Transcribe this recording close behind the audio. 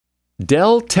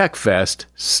Dell Tech Fest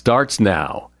starts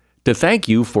now. To thank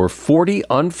you for 40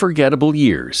 unforgettable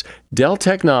years, Dell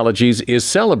Technologies is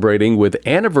celebrating with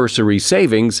anniversary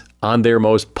savings on their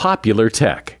most popular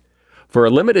tech. For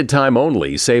a limited time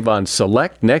only, save on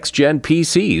select next-gen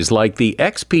PCs like the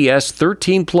XPS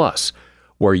 13 Plus,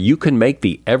 where you can make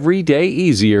the everyday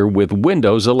easier with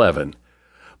Windows 11.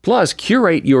 Plus,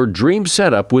 curate your dream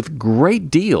setup with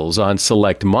great deals on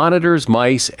select monitors,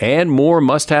 mice, and more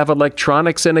must-have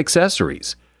electronics and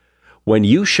accessories. When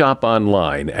you shop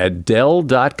online at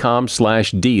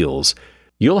Dell.com/deals,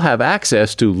 you'll have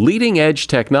access to leading-edge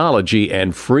technology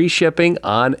and free shipping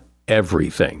on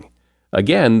everything.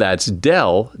 Again, that's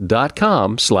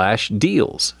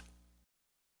Dell.com/deals.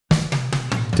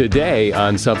 Today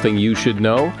on Something You Should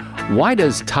Know, why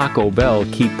does Taco Bell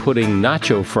keep putting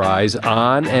nacho fries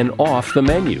on and off the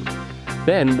menu?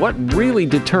 Then, what really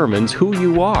determines who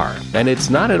you are? And it's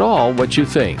not at all what you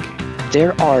think.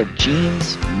 There are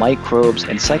genes, microbes,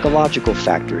 and psychological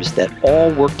factors that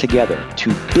all work together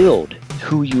to build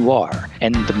who you are.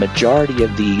 And the majority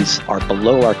of these are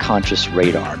below our conscious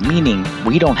radar, meaning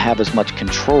we don't have as much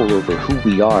control over who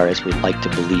we are as we'd like to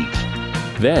believe.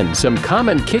 Then, some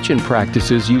common kitchen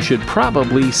practices you should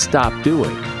probably stop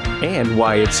doing, and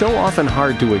why it's so often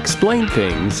hard to explain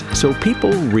things so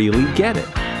people really get it.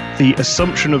 The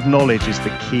assumption of knowledge is the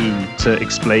key to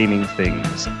explaining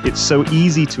things. It's so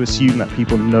easy to assume that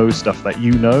people know stuff that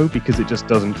you know because it just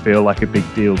doesn't feel like a big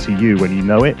deal to you when you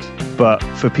know it. But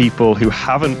for people who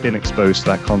haven't been exposed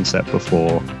to that concept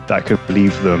before, that could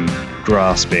leave them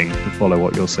grasping to follow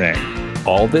what you're saying.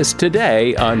 All this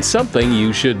today on Something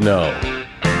You Should Know.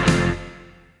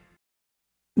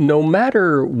 No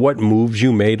matter what moves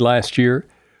you made last year,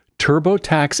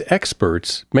 TurboTax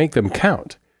experts make them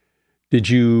count. Did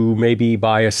you maybe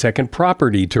buy a second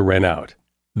property to rent out?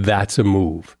 That's a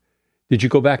move. Did you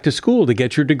go back to school to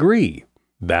get your degree?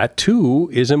 That too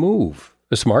is a move,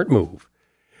 a smart move.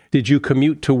 Did you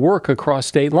commute to work across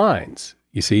state lines?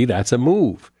 You see, that's a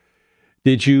move.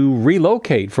 Did you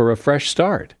relocate for a fresh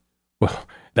start? Well,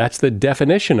 that's the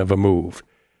definition of a move.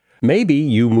 Maybe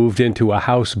you moved into a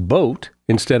houseboat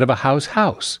instead of a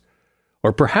house.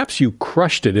 Or perhaps you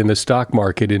crushed it in the stock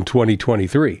market in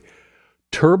 2023.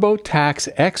 TurboTax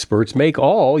experts make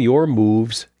all your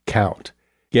moves count,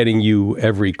 getting you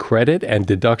every credit and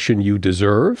deduction you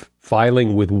deserve,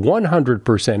 filing with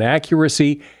 100%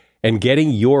 accuracy, and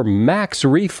getting your max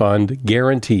refund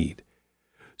guaranteed.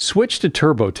 Switch to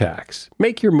TurboTax,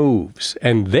 make your moves,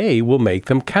 and they will make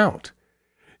them count.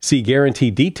 See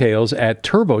guarantee details at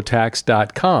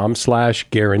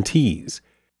turbotax.com/guarantees.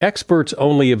 Experts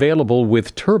only available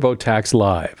with TurboTax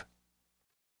Live.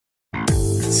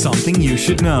 Something you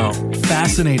should know.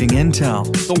 Fascinating intel,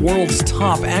 the world's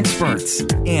top experts,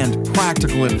 and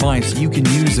practical advice you can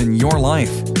use in your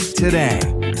life. Today,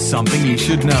 Something You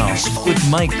Should Know with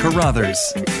Mike Carruthers.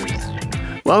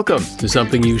 Welcome to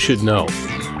Something You Should Know.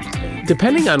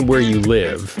 Depending on where you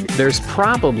live, there's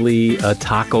probably a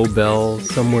Taco Bell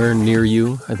somewhere near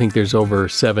you. I think there's over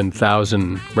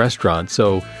 7,000 restaurants,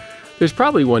 so there's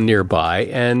probably one nearby.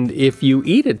 And if you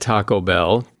eat at Taco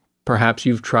Bell, perhaps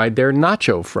you've tried their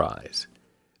nacho fries.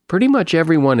 Pretty much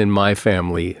everyone in my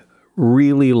family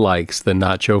really likes the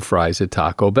nacho fries at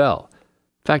Taco Bell.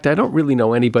 In fact, I don't really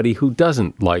know anybody who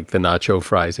doesn't like the nacho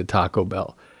fries at Taco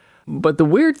Bell. But the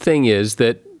weird thing is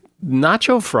that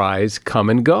nacho fries come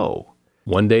and go.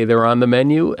 One day they're on the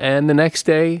menu, and the next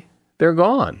day they're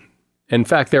gone. In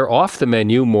fact, they're off the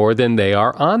menu more than they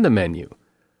are on the menu.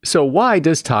 So why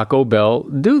does Taco Bell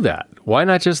do that? Why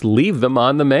not just leave them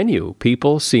on the menu?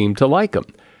 People seem to like them.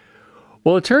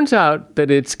 Well, it turns out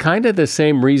that it's kind of the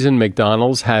same reason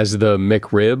McDonald's has the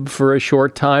McRib for a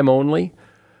short time only.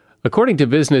 According to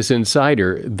Business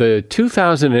Insider, the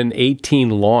 2018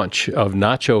 launch of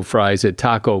nacho fries at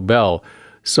Taco Bell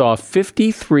saw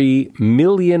 53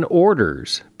 million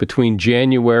orders between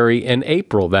January and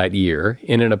April that year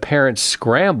in an apparent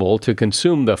scramble to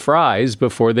consume the fries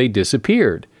before they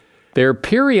disappeared. Their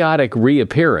periodic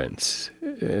reappearance,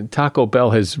 Taco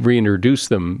Bell has reintroduced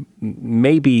them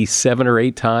maybe 7 or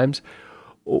 8 times.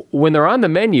 When they're on the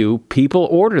menu, people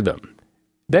order them.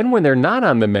 Then when they're not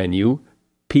on the menu,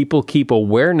 people keep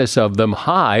awareness of them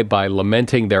high by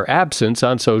lamenting their absence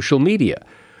on social media.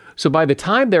 So by the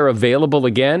time they're available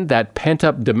again, that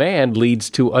pent-up demand leads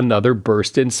to another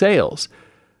burst in sales.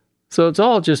 So it's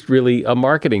all just really a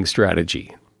marketing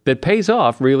strategy that pays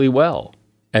off really well.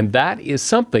 And that is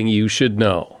something you should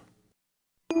know.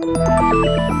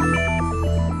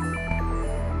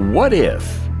 What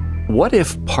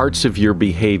if parts of your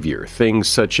behavior, things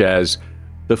such as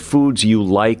the foods you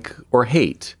like or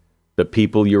hate, the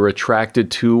people you're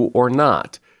attracted to or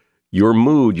not, your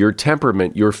mood, your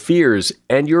temperament, your fears,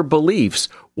 and your beliefs.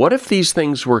 What if these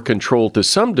things were controlled to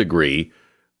some degree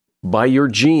by your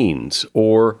genes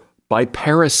or by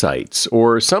parasites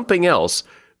or something else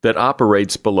that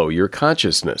operates below your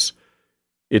consciousness?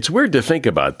 It's weird to think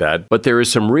about that, but there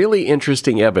is some really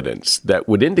interesting evidence that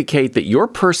would indicate that your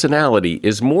personality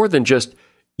is more than just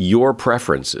your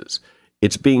preferences.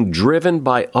 It's being driven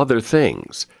by other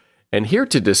things. And here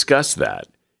to discuss that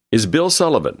is Bill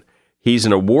Sullivan. He's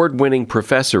an award-winning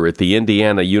professor at the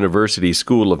Indiana University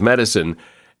School of Medicine,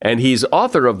 and he's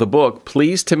author of the book,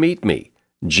 Pleased to Meet Me,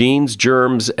 Genes,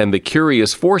 Germs, and the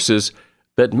Curious Forces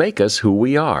That Make Us Who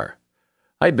We Are.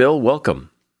 Hi, Bill. Welcome.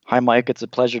 Hi, Mike. It's a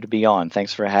pleasure to be on.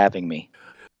 Thanks for having me.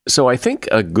 So I think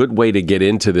a good way to get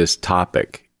into this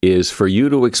topic is for you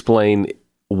to explain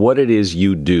what it is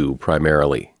you do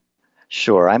primarily.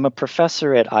 Sure. I'm a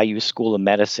professor at IU School of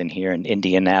Medicine here in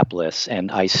Indianapolis, and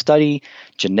I study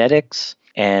genetics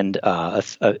and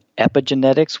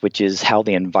epigenetics, which is how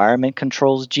the environment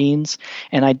controls genes.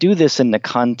 And I do this in the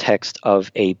context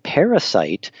of a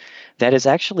parasite that is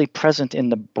actually present in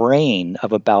the brain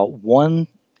of about 1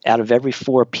 out of every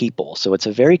 4 people. So it's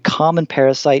a very common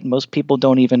parasite. Most people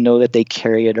don't even know that they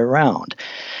carry it around.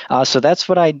 So that's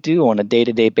what I do on a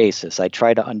day-to-day basis. I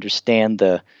try to understand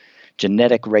the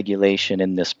genetic regulation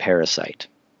in this parasite.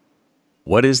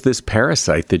 What is this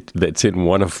parasite that's in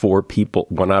 1 out of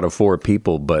 4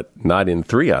 people, but not in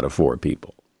 3 out of 4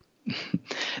 people?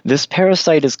 This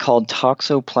parasite is called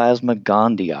Toxoplasma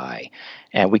gondii,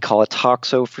 and we call it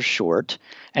toxo for short.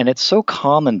 And it's so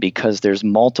common because there's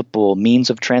multiple means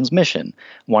of transmission.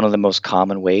 One of the most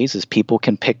common ways is people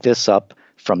can pick this up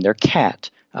from their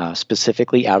cat,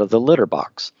 specifically out of the litter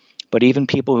box. But even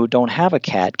people who don't have a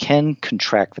cat can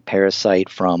contract the parasite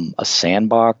from a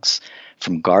sandbox,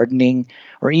 from gardening,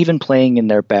 or even playing in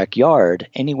their backyard.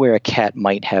 Anywhere a cat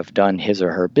might have done his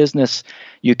or her business,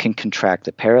 you can contract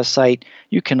the parasite.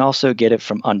 You can also get it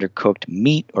from undercooked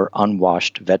meat or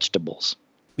unwashed vegetables.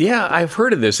 Yeah, I've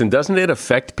heard of this. And doesn't it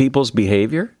affect people's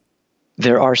behavior?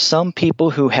 There are some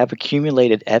people who have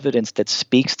accumulated evidence that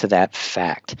speaks to that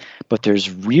fact, but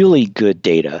there's really good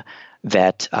data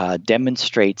that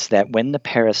demonstrates that when the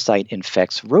parasite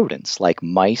infects rodents like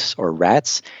mice or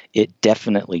rats, it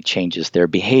definitely changes their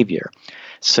behavior.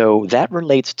 So that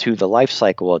relates to the life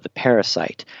cycle of the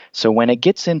parasite. So when it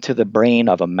gets into the brain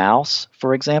of a mouse,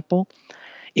 for example,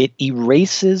 it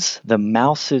erases the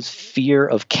mouse's fear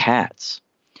of cats.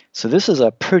 So this is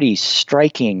a pretty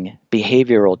striking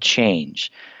behavioral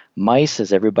change. Mice,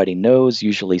 as everybody knows,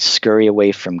 usually scurry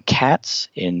away from cats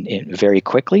in very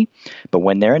quickly. But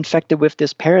when they're infected with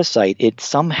this parasite, it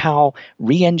somehow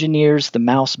re-engineers the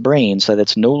mouse brain so that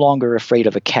it's no longer afraid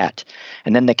of a cat.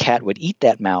 And then the cat would eat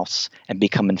that mouse and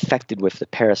become infected with the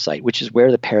parasite, which is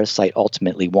where the parasite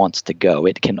ultimately wants to go.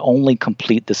 It can only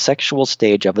complete the sexual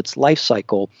stage of its life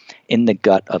cycle in the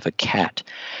gut of a cat.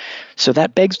 So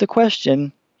that begs the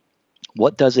question,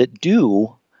 what does it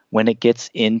do when it gets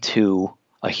into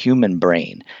a human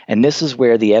brain? And this is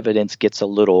where the evidence gets a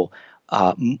little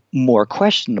more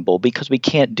questionable, because we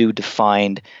can't do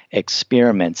defined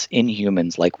experiments in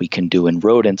humans like we can do in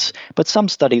rodents. But some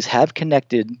studies have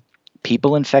connected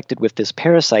people infected with this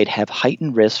parasite have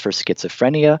heightened risk for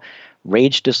schizophrenia,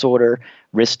 rage disorder,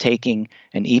 risk-taking,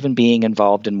 and even being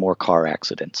involved in more car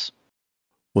accidents.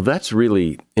 Well, that's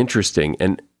really interesting.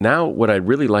 And now what I'd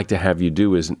really like to have you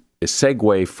do is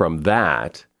segue from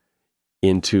that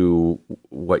into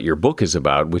what your book is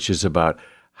about, which is about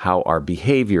how our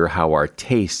behavior, how our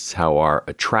tastes, how our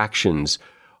attractions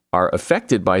are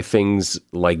affected by things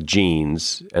like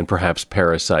genes and perhaps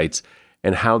parasites,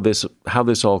 and how this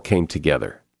all came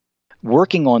together.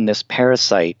 Working on this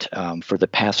parasite for the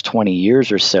past 20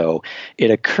 years or so,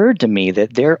 it occurred to me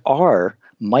that there are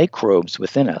microbes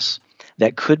within us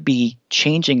that could be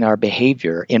changing our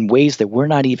behavior in ways that we're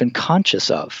not even conscious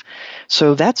of.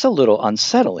 So that's a little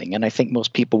unsettling, and I think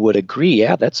most people would agree,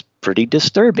 yeah, that's pretty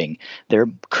disturbing. There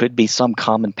could be some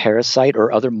common parasite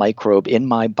or other microbe in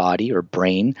my body or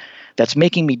brain that's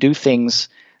making me do things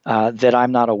that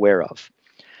I'm not aware of.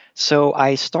 So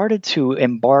I started to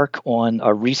embark on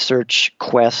a research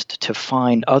quest to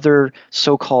find other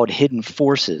so-called hidden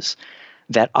forces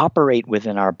that operate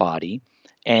within our body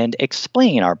and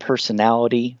explain our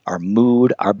personality, our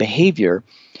mood, our behavior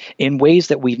in ways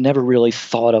that we've never really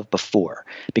thought of before.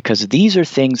 Because these are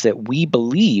things that we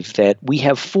believe that we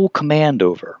have full command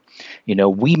over. You know,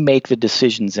 we make the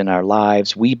decisions in our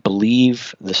lives. We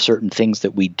believe the certain things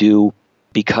that we do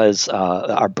because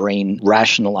our brain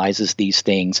rationalizes these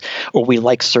things, or we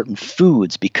like certain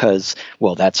foods because,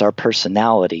 well, that's our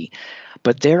personality.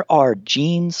 But there are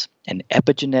genes and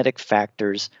epigenetic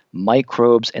factors,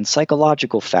 microbes, and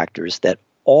psychological factors that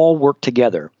all work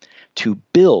together to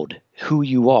build who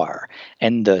you are.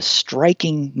 And the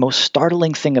striking, most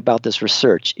startling thing about this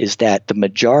research is that the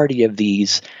majority of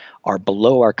these are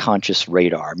below our conscious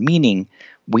radar, meaning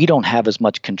we don't have as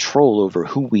much control over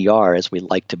who we are as we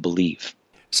like to believe.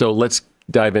 So let's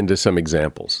dive into some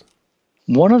examples.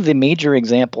 One of the major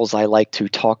examples I like to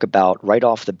talk about right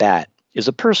off the bat is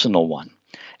a personal one,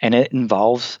 and it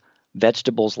involves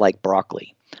vegetables like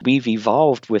broccoli. We've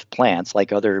evolved with plants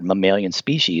like other mammalian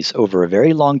species over a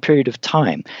very long period of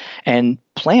time, and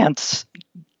plants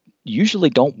usually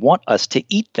don't want us to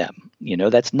eat them.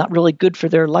 That's not really good for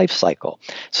their life cycle.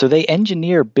 So they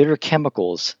engineer bitter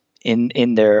chemicals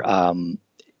in their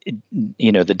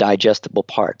the digestible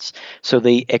parts. So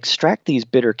they extract these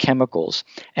bitter chemicals,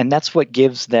 and that's what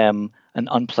gives them an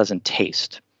unpleasant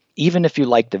taste. Even if you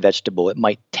like the vegetable, it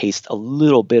might taste a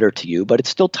little bitter to you, but it's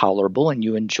still tolerable and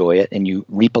you enjoy it and you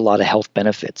reap a lot of health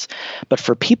benefits. But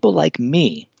for people like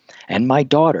me and my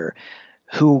daughter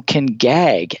who can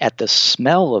gag at the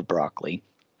smell of broccoli,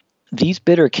 these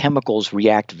bitter chemicals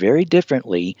react very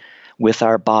differently with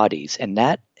our bodies, and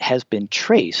that has been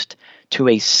traced to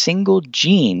a single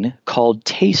gene called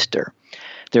taster.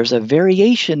 There's a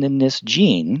variation in this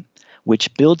gene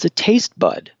which builds a taste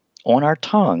bud on our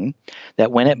tongue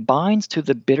that when it binds to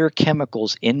the bitter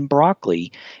chemicals in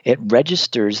broccoli, it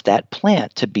registers that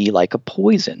plant to be like a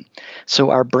poison. So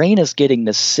our brain is getting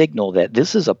this signal that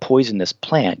this is a poisonous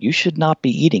plant. You should not be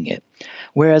eating it.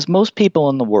 Whereas most people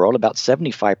in the world, about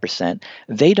 75%,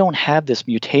 they don't have this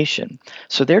mutation.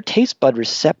 So their taste bud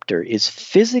receptor is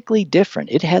physically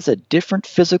different. It has a different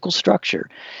physical structure,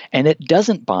 and it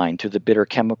doesn't bind to the bitter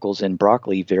chemicals in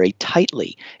broccoli very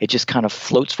tightly. It just kind of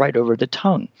floats right over the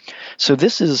tongue. So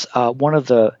this is one of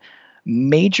the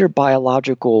major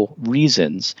biological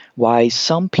reasons why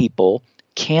some people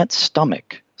can't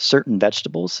stomach certain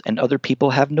vegetables and other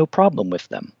people have no problem with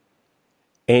them.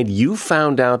 And you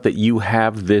found out that you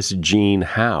have this gene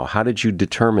how? How did you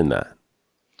determine that?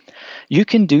 You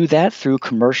can do that through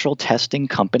commercial testing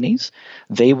companies.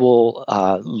 They will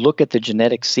look at the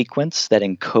genetic sequence that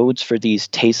encodes for these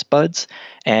taste buds,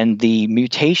 and the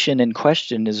mutation in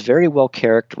question is very well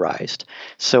characterized.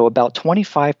 So about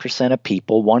 25% of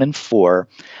people, 1 in 4,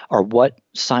 are what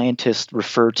scientists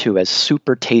refer to as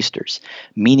super tasters,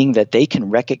 meaning that they can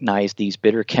recognize these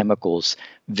bitter chemicals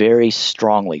very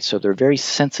strongly. So they're very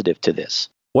sensitive to this.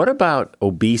 What about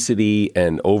obesity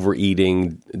and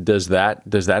overeating? Does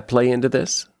that play into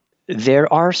this?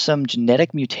 There are some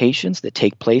genetic mutations that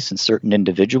take place in certain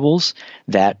individuals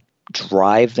that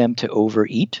drive them to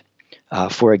overeat.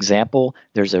 For example,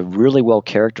 there's a really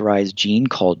well-characterized gene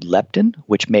called leptin,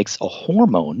 which makes a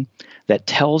hormone that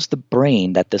tells the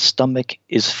brain that the stomach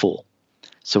is full.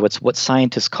 So it's what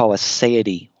scientists call a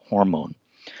satiety hormone.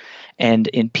 And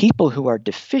in people who are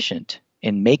deficient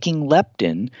in making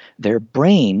leptin, their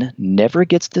brain never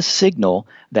gets the signal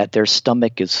that their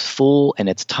stomach is full and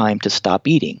it's time to stop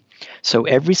eating. So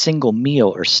every single meal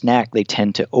or snack, they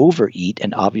tend to overeat,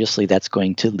 and obviously that's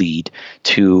going to lead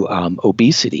to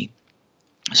obesity.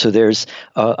 So there's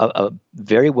a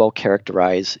very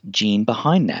well-characterized gene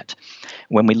behind that.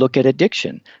 When we look at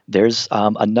addiction, there's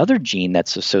another gene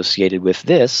that's associated with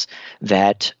this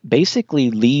that basically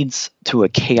leads to a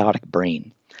chaotic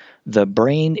brain. The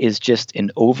brain is just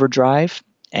in overdrive,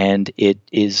 and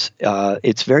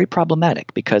it's very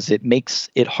problematic because it makes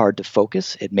it hard to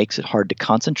focus, it makes it hard to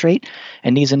concentrate,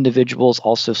 and these individuals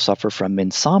also suffer from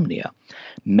insomnia.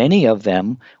 Many of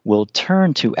them will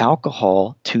turn to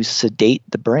alcohol to sedate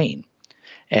the brain.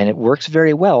 And it works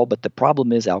very well, but the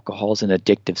problem is alcohol is an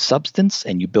addictive substance,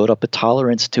 and you build up a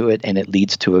tolerance to it, and it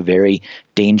leads to a very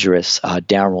dangerous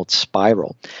downward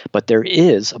spiral. But there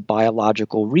is a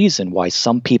biological reason why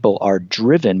some people are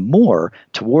driven more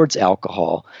towards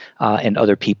alcohol, and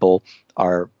other people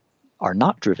are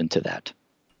not driven to that.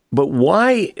 But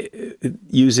why,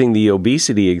 using the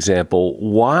obesity example,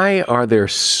 why are there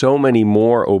so many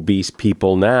more obese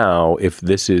people now, if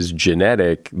this is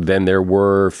genetic, than there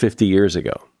were 50 years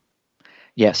ago?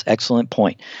 Yes, excellent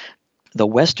point. The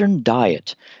Western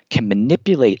diet can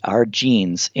manipulate our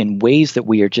genes in ways that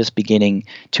we are just beginning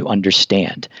to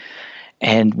understand.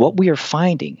 And what we are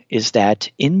finding is that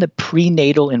in the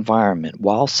prenatal environment,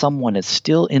 while someone is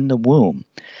still in the womb,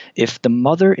 if the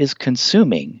mother is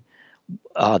consuming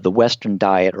the Western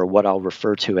diet, or what I'll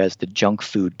refer to as the junk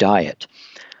food diet,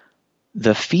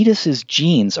 the fetus's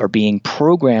genes are being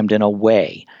programmed in a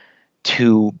way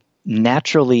to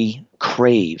naturally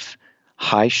crave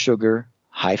high sugar,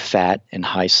 high fat, and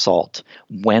high salt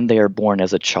when they are born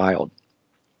as a child.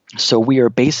 So we are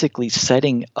basically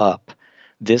setting up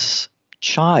this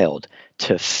child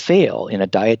to fail in a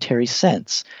dietary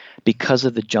sense because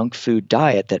of the junk food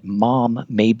diet that mom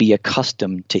may be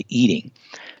accustomed to eating.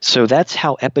 So that's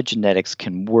how epigenetics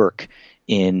can work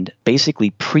in basically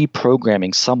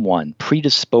pre-programming someone,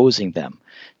 predisposing them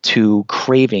to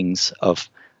cravings of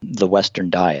the Western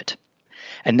diet.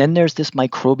 And then there's this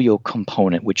microbial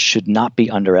component, which should not be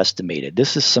underestimated.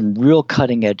 This is some real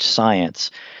cutting-edge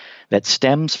science that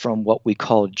stems from what we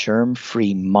call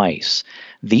germ-free mice.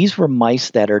 These were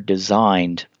mice that are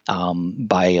designed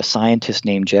by a scientist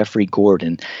named Jeffrey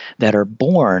Gordon that are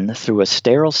born through a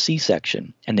sterile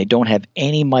C-section, and they don't have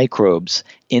any microbes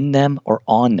in them or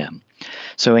on them.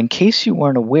 So in case you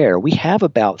weren't aware, we have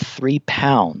about 3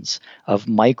 pounds of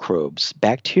microbes,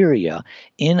 bacteria,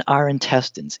 in our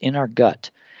intestines, in our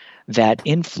gut, that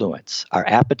influence our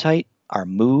appetite, our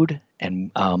mood,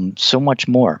 and so much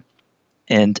more.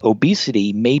 And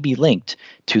obesity may be linked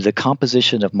to the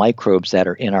composition of microbes that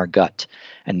are in our gut.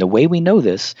 And the way we know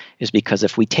this is because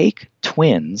if we take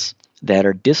twins that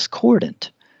are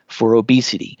discordant for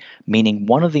obesity, meaning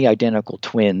one of the identical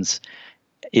twins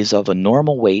is of a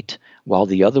normal weight while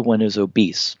the other one is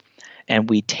obese, and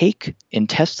we take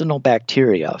intestinal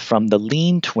bacteria from the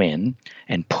lean twin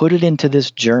and put it into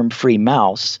this germ-free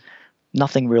mouse,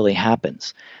 nothing really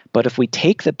happens. But if we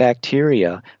take the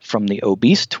bacteria from the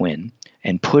obese twin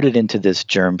and put it into this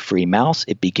germ-free mouse,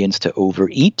 it begins to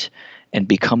overeat and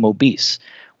become obese,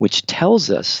 which tells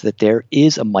us that there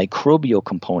is a microbial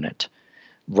component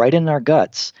right in our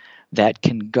guts that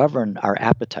can govern our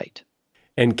appetite.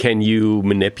 And can you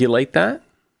manipulate that?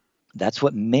 That's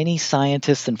what many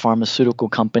scientists and pharmaceutical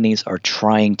companies are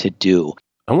trying to do.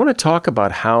 I want to talk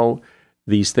about how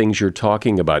these things you're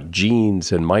talking about,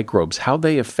 genes and microbes, how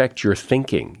they affect your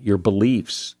thinking, your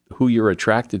beliefs, who you're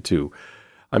attracted to.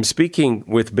 I'm speaking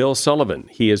with Bill Sullivan.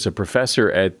 He is a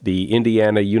professor at the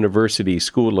Indiana University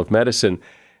School of Medicine,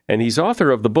 and he's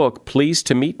author of the book, Pleased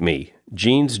to Meet Me,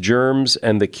 Genes, Germs,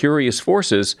 and the Curious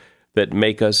Forces That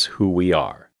Make Us Who We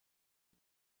Are.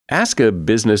 Ask a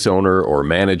business owner or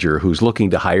manager who's looking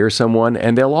to hire someone,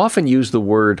 and they'll often use the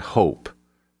word hope,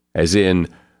 as in,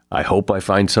 I hope I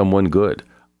find someone good.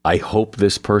 I hope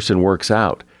this person works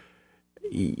out.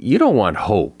 You don't want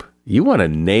hope. You want to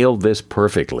nail this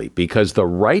perfectly because the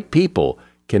right people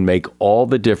can make all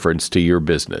the difference to your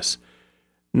business.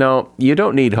 No, you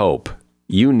don't need hope.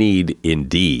 You need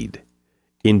Indeed.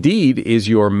 Indeed is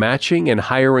your matching and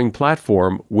hiring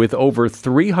platform with over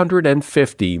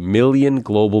 350 million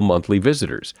global monthly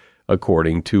visitors,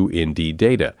 according to Indeed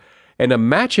data, and a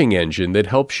matching engine that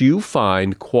helps you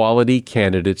find quality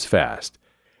candidates fast.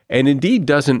 And Indeed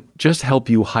doesn't just help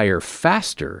you hire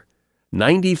faster.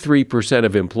 93%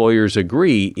 of employers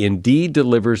agree Indeed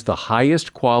delivers the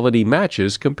highest quality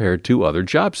matches compared to other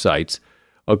job sites,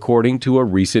 according to a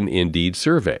recent Indeed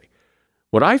survey.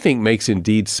 What I think makes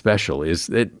Indeed special is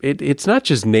that it's not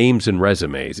just names and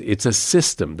resumes. It's a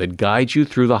system that guides you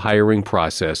through the hiring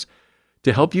process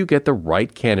to help you get the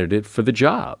right candidate for the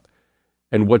job.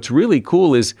 And what's really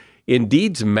cool is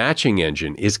Indeed's matching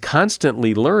engine is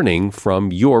constantly learning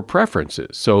from your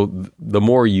preferences. So the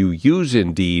more you use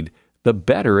Indeed, the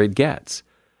better it gets.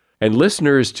 And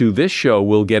listeners to this show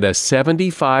will get a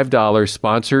 $75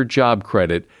 sponsored job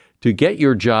credit to get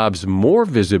your jobs more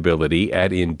visibility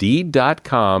at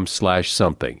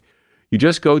Indeed.com/something. You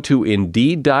just go to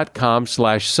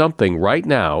Indeed.com/something right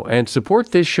now and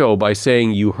support this show by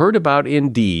saying you heard about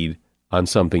Indeed on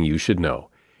Something You Should Know.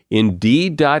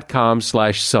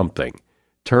 Indeed.com/something.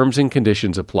 Terms and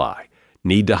conditions apply.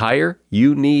 Need to hire?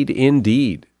 You need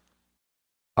Indeed.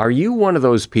 Are you one of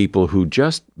those people who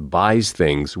just buys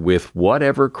things with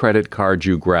whatever credit card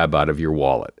you grab out of your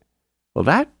wallet? Well,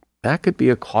 that could be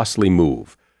a costly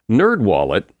move.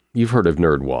 NerdWallet, you've heard of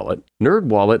NerdWallet.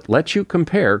 NerdWallet lets you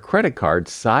compare credit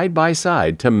cards side by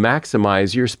side to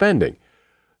maximize your spending.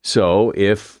 So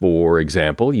if, for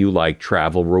example, you like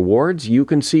travel rewards, you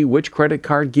can see which credit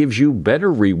card gives you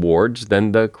better rewards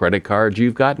than the credit card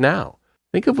you've got now.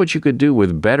 Think of what you could do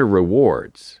with better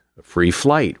rewards. A free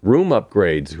flight, room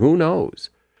upgrades, who knows?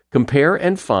 Compare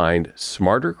and find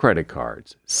smarter credit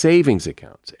cards, savings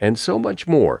accounts, and so much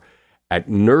more at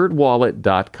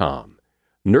nerdwallet.com.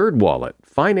 NerdWallet,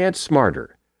 finance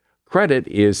smarter. Credit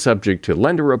is subject to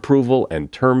lender approval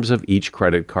and terms of each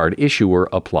credit card issuer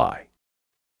apply.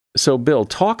 So, Bill,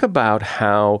 talk about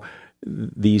how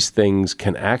these things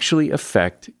can actually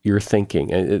affect your thinking.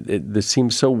 This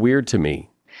seems so weird to me.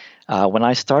 When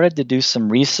I started to do some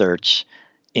research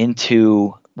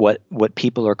into what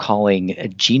people are calling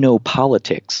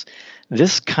genopolitics,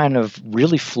 this kind of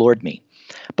really floored me.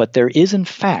 But there is, in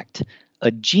fact,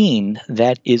 a gene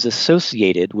that is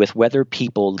associated with whether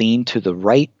people lean to the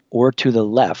right or to the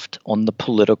left on the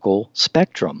political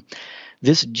spectrum.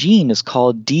 This gene is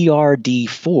called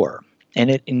DRD4, and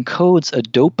it encodes a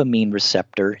dopamine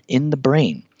receptor in the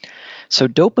brain. So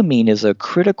dopamine is a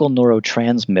critical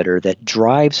neurotransmitter that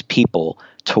drives people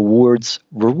towards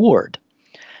reward.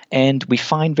 And we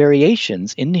find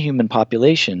variations in the human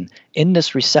population in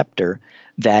this receptor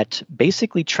that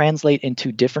basically translate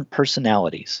into different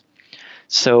personalities.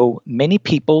 So many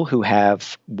people who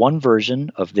have one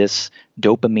version of this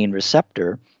dopamine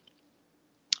receptor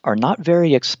are not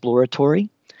very exploratory.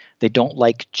 They don't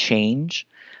like change.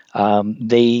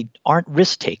 They aren't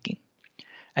risk-taking.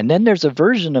 And then there's a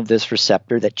version of this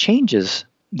receptor that changes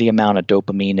the amount of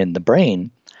dopamine in the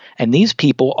brain. And these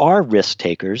people are risk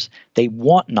takers. They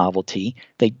want novelty.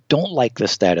 They don't like the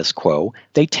status quo.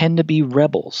 They tend to be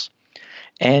rebels.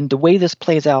 And the way this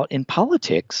plays out in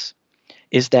politics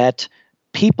is that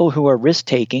people who are risk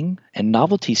taking and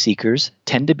novelty seekers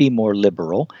tend to be more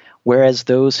liberal, whereas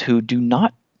those who do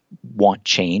not want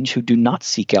change, who do not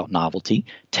seek out novelty,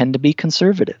 tend to be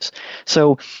conservatives.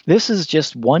 So this is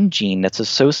just one gene that's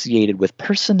associated with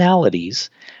personalities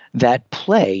that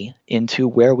play into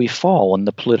where we fall on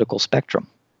the political spectrum.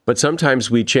 But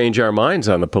sometimes we change our minds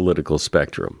on the political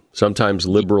spectrum. Sometimes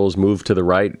liberals move to the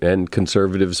right and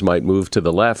conservatives might move to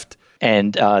the left.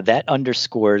 And that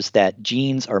underscores that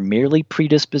genes are merely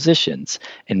predispositions.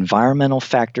 Environmental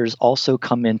factors also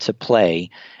come into play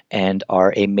and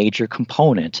are a major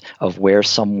component of where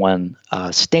someone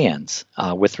stands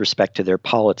with respect to their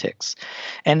politics.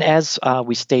 And as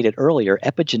we stated earlier,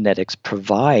 epigenetics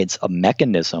provides a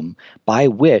mechanism by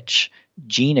which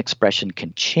gene expression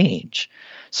can change.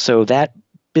 So that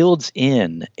builds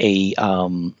in a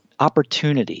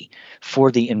opportunity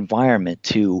for the environment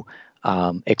to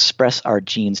express our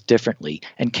genes differently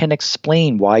and can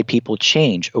explain why people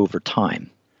change over time.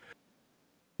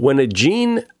 When a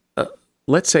gene,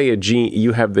 let's say a gene,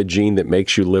 you have the gene that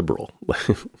makes you liberal,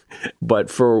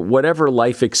 but for whatever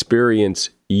life experience,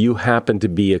 you happen to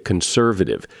be a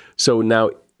conservative. So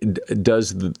now,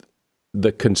 does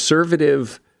the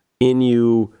conservative in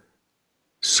you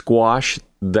squash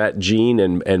that gene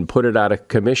and put it out of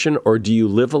commission, or do you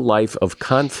live a life of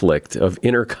conflict, of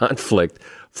inner conflict,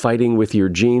 fighting with your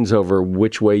genes over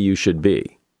which way you should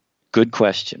be? Good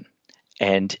question.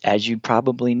 And as you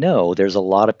probably know, there's a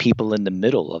lot of people in the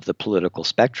middle of the political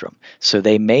spectrum. So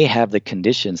they may have the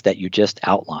conditions that you just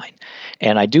outlined.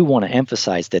 And I do want to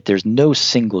emphasize that there's no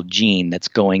single gene that's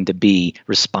going to be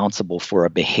responsible for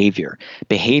a behavior.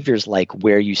 Behaviors like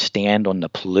where you stand on the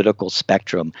political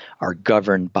spectrum are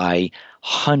governed by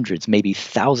hundreds, maybe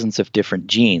thousands of different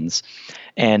genes.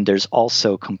 And there's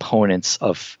also components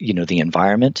of, the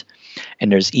environment.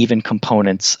 And there's even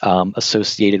components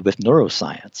associated with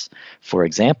neuroscience. For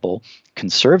example,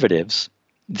 conservatives,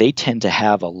 they tend to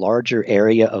have a larger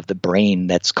area of the brain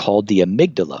that's called the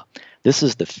amygdala. This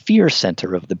is the fear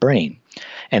center of the brain.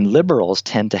 And liberals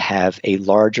tend to have a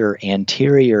larger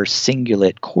anterior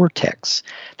cingulate cortex.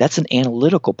 That's an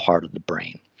analytical part of the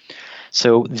brain.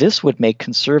 So this would make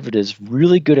conservatives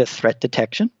really good at threat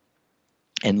detection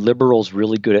and liberals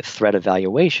really good at threat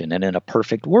evaluation. And in a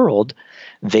perfect world,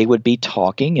 they would be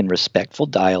talking in respectful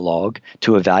dialogue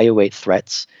to evaluate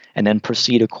threats and then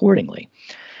proceed accordingly.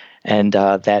 And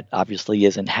that obviously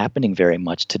isn't happening very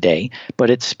much today,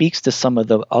 but it speaks to some of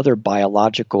the other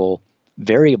biological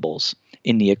variables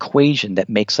in the equation that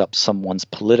makes up someone's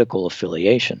political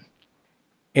affiliation.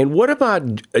 And what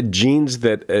about genes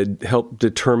that help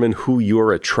determine who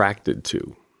you're attracted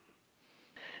to?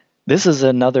 This is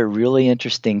another really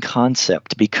interesting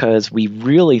concept because we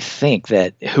really think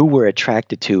that who we're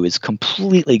attracted to is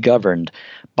completely governed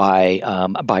by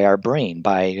our brain,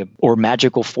 or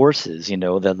magical forces,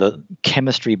 the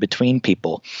chemistry between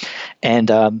people. And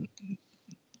the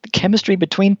chemistry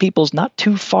between people is not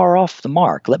too far off the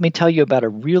mark. Let me tell you about a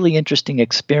really interesting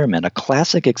experiment, a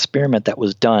classic experiment that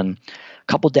was done a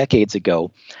couple decades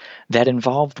ago that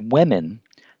involved women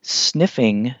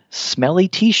sniffing smelly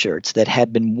T-shirts that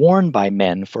had been worn by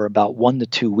men for about 1 to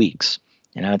 2 weeks.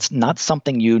 It's not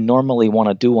something you normally want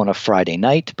to do on a Friday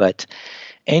night, but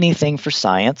anything for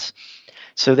science.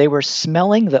 So they were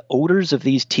smelling the odors of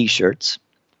these T-shirts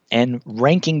and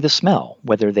ranking the smell,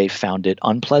 whether they found it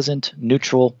unpleasant,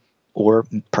 neutral, or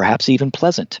perhaps even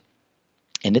pleasant.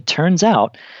 And it turns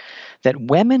out that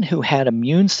women who had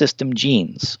immune system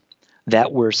genes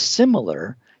that were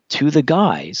similar to the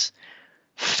guys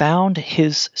found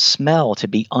his smell to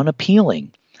be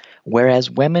unappealing,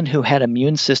 whereas women who had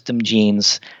immune system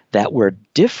genes that were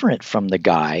different from the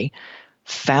guy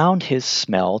found his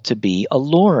smell to be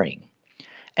alluring.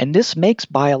 And this makes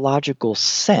biological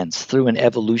sense through an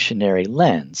evolutionary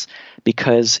lens,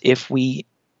 because if we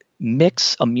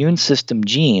mix immune system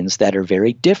genes that are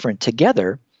very different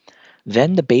together,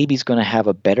 then the baby's going to have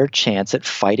a better chance at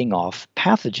fighting off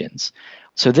pathogens.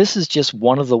 So this is just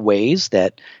one of the ways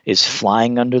that is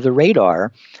flying under the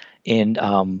radar in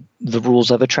the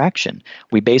rules of attraction.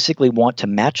 We basically want to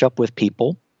match up with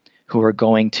people who are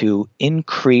going to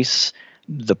increase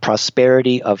the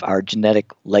prosperity of our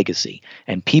genetic legacy.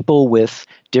 And people with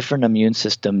different immune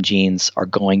system genes are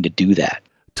going to do that.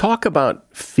 Talk about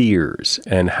fears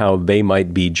and how they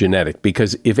might be genetic,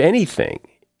 because if anything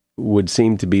would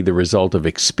seem to be the result of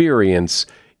experience,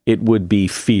 it would be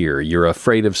fear. You're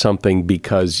afraid of something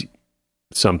because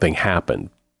something happened,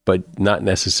 but not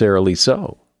necessarily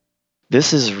so.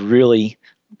 This is really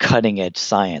cutting-edge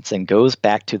science and goes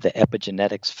back to the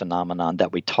epigenetics phenomenon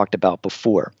that we talked about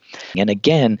before. And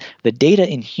again, the data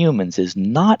in humans is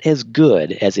not as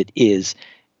good as it is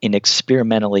in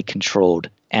experimentally controlled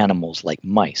animals like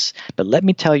mice. But let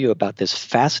me tell you about this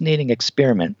fascinating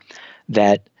experiment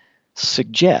that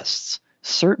suggests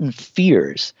certain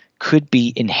fears could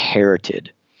be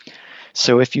inherited.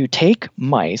 So if you take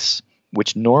mice,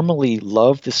 which normally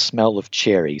love the smell of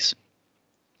cherries,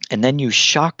 and then you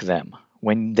shock them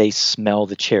when they smell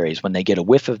the cherries. When they get a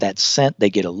whiff of that scent, they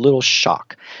get a little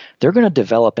shock. They're going to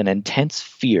develop an intense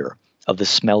fear of the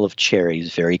smell of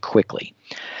cherries very quickly.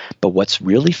 But what's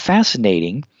really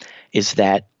fascinating is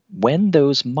that when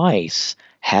those mice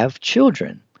have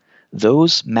children,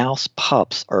 those mouse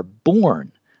pups are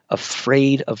born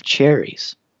afraid of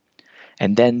cherries.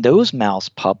 And then those mouse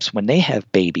pups, when they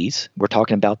have babies, we're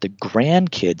talking about the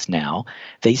grandkids now,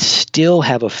 they still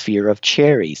have a fear of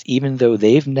cherries, even though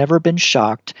they've never been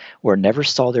shocked or never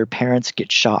saw their parents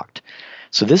get shocked.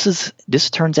 So this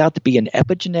turns out to be an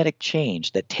epigenetic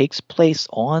change that takes place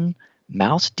on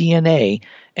mouse DNA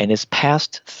and is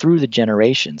passed through the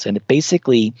generations. And it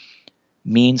basically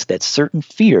means that certain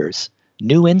fears,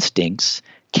 new instincts,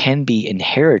 can be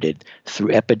inherited through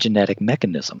epigenetic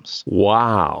mechanisms.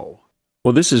 Wow.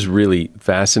 Well, this is really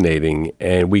fascinating,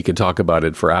 and we could talk about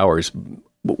it for hours.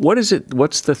 What is it?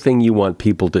 What's the thing you want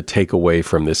people to take away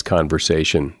from this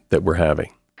conversation that we're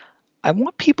having? I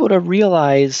want people to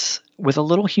realize with a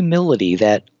little humility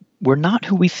that we're not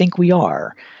who we think we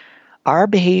are. Our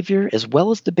behavior, as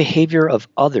well as the behavior of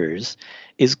others,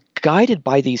 is guided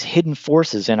by these hidden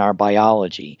forces in our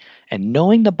biology. And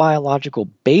knowing the biological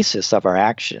basis of our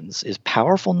actions is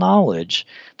powerful knowledge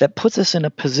that puts us in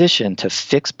a position to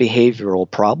fix behavioral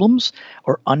problems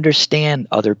or understand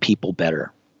other people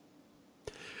better.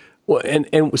 Well,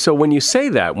 and so when you say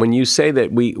that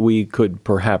we could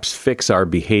perhaps fix our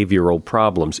behavioral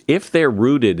problems, if they're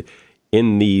rooted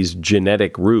in these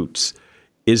genetic roots,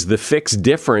 is the fix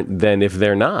different than if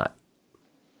they're not?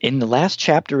 In the last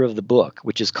chapter of the book,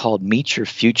 which is called Meet Your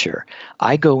Future,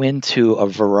 I go into a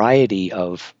variety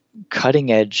of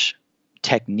cutting-edge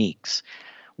techniques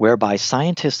whereby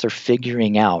scientists are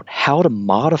figuring out how to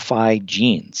modify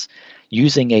genes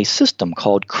using a system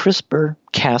called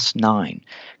CRISPR-Cas9.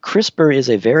 CRISPR is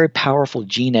a very powerful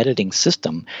gene editing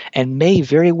system and may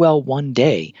very well one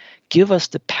day give us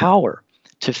the power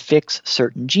to fix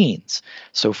certain genes.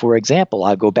 So for example,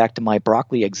 I'll go back to my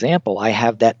broccoli example. I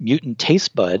have that mutant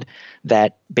taste bud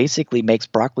that basically makes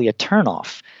broccoli a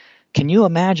turnoff. Can you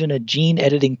imagine a gene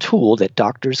editing tool that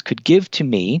doctors could give to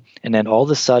me, and then all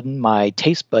of a sudden my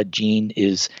taste bud gene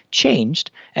is changed,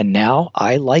 and now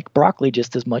I like broccoli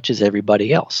just as much as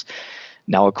everybody else?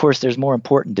 Now, of course, there's more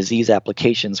important disease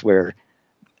applications where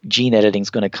gene editing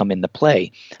is going to come into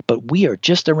play, but we are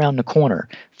just around the corner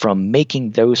from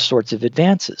making those sorts of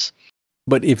advances.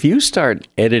 But if you start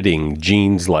editing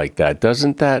genes like that,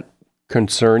 doesn't that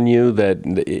concern you that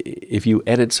if you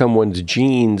edit someone's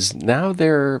genes, now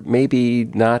they're maybe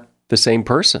not the same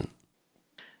person?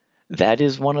 That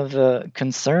is one of the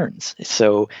concerns.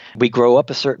 So we grow up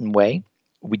a certain way,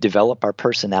 we develop our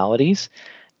personalities.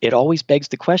 It always begs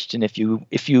the question, if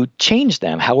you change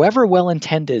them, however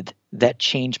well-intended that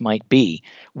change might be,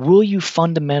 will you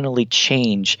fundamentally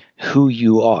change who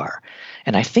you are?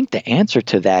 And I think the answer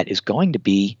to that is going to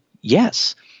be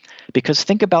yes. Because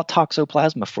think about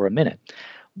toxoplasma for a minute.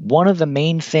 One of the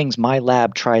main things my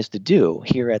lab tries to do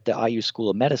here at the IU School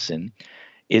of Medicine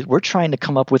is we're trying to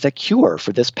come up with a cure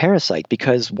for this parasite,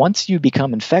 because once you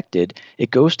become infected,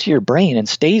 it goes to your brain and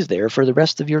stays there for the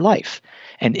rest of your life.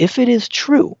 And if it is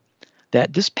true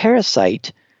that this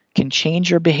parasite can change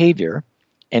your behavior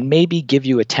and maybe give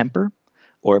you a temper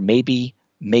or maybe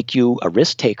make you a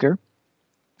risk taker,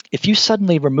 if you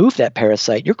suddenly remove that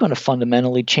parasite, you're going to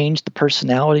fundamentally change the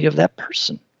personality of that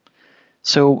person.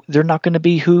 So they're not going to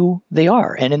be who they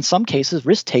are. And in some cases,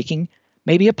 risk-taking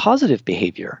may be a positive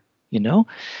behavior.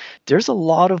 There's a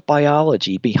lot of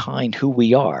biology behind who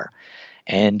we are.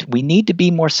 And we need to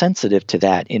be more sensitive to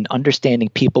that in understanding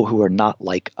people who are not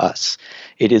like us.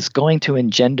 It is going to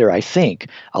engender, I think,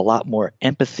 a lot more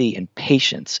empathy and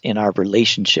patience in our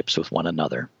relationships with one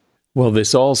another. Well,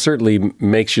 this all certainly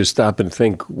makes you stop and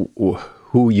think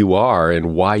who you are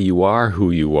and why you are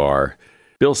who you are.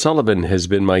 Bill Sullivan has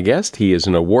been my guest. He is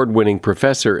an award-winning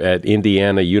professor at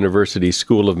Indiana University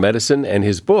School of Medicine, and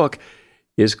his book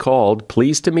is called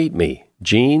Pleased to Meet Me,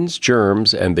 Genes,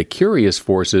 Germs, and the Curious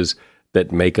Forces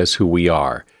that Make Us Who We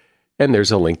Are. And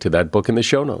there's a link to that book in the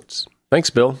show notes. Thanks,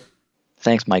 Bill.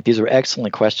 Thanks, Mike. These are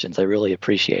excellent questions. I really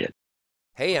appreciate it.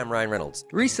 Hey, I'm Ryan Reynolds.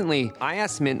 Recently, I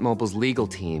asked Mint Mobile's legal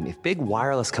team if big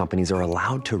wireless companies are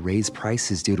allowed to raise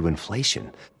prices due to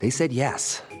inflation. They said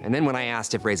yes. And then when I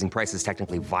asked if raising prices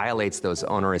technically violates those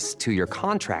onerous 2-year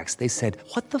contracts, they said,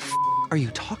 "What the f*** are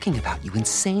you talking about, you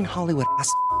insane Hollywood ass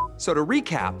f- So to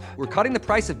recap, we're cutting the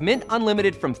price of Mint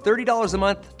Unlimited from $30 a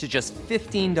month to just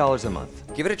 $15 a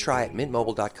month. Give it a try at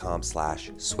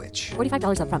mintmobile.com/switch.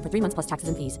 $45 up front for 3 months plus taxes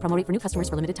and fees. Promo rate for new customers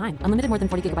for limited time. Unlimited more than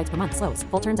 40 gigabytes per month. Slows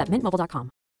full terms at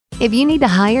mintmobile.com. If you need to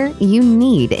hire, you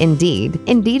need Indeed.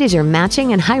 Indeed is your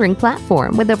matching and hiring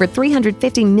platform with over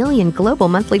 350 million global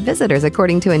monthly visitors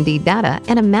according to Indeed data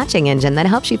and a matching engine that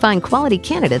helps you find quality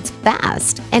candidates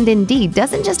fast. And Indeed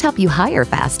doesn't just help you hire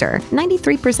faster.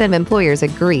 93% of employers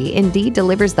agree Indeed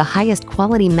delivers the highest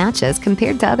quality matches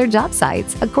compared to other job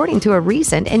sites, according to a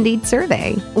recent Indeed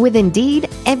survey. With Indeed,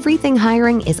 everything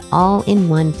hiring is all in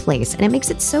one place, and it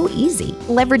makes it so easy.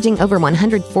 Leveraging over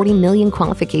 140 million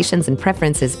qualifications and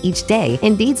preferences each day,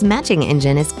 Indeed's matching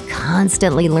engine is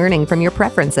constantly learning from your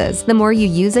preferences. The more you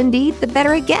use Indeed, the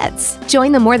better it gets.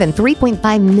 Join the more than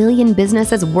 3.5 million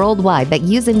businesses worldwide that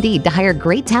use Indeed to hire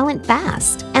great talent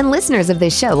fast. And listeners of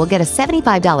this show will get a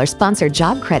 $75 sponsored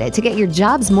job credit to get your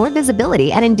jobs more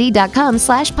visibility at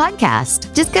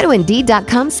Indeed.com/podcast. Just go to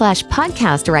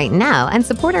Indeed.com/podcast right now and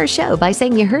support our show by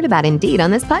saying you heard about Indeed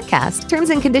on this podcast.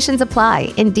 Terms and conditions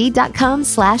apply.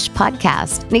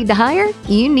 Indeed.com/podcast. Need to hire?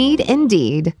 You need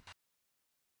Indeed.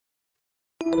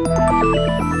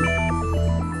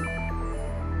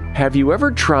 Have you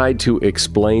ever tried to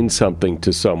explain something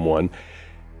to someone,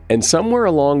 and somewhere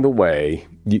along the way,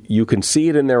 you can see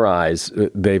it in their eyes,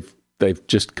 they've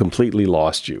just completely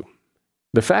lost you?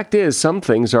 The fact is, some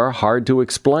things are hard to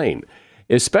explain,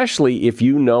 especially if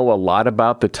you know a lot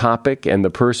about the topic and the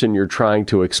person you're trying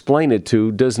to explain it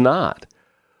to does not.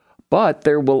 But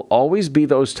there will always be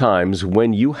those times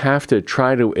when you have to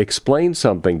try to explain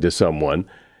something to someone.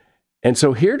 And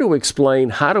so here to explain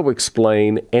how to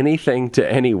explain anything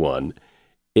to anyone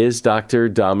is Dr.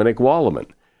 Dominic Walleman.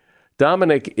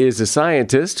 Dominic is a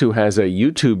scientist who has a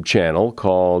YouTube channel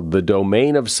called The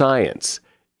Domain of Science.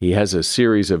 He has a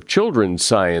series of children's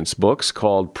science books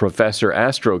called Professor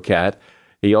Astrocat.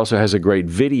 He also has a great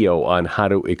video on how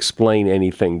to explain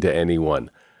anything to anyone.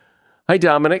 Hi,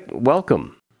 Dominic.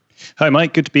 Welcome. Hi,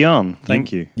 Mike. Good to be on.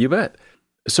 Thank you. You bet.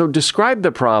 So describe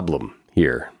the problem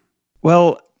here.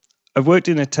 Well, I've worked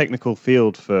in a technical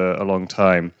field for a long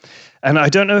time, and I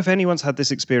don't know if anyone's had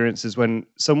this experience is when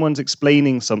someone's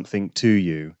explaining something to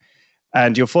you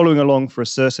and you're following along for a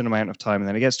certain amount of time, and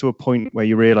then it gets to a point where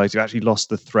you realize you actually lost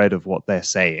the thread of what they're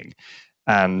saying.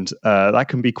 And that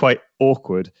can be quite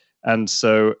awkward. And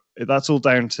so that's all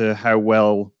down to how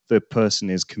well the person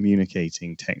is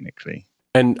communicating technically.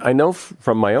 And I know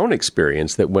from my own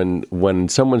experience that when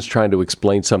someone's trying to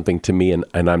explain something to me and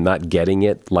I'm not getting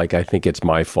it, like I think it's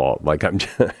my fault, like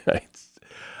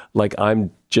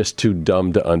I'm just too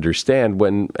dumb to understand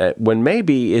when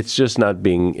maybe it's just not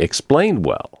being explained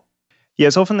well. Yeah,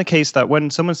 it's often the case that when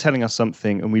someone's telling us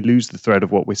something and we lose the thread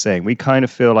of what we're saying, we kind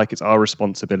of feel like it's our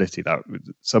responsibility that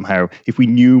somehow if we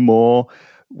knew more,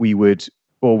 we would,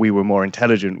 or we were more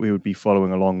intelligent, we would be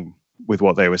following along with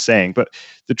what they were saying. But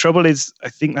the trouble is, I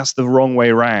think that's the wrong way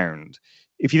around.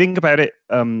 If you think about it,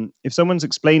 if someone's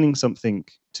explaining something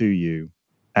to you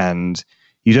and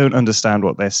you don't understand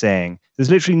what they're saying, there's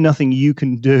literally nothing you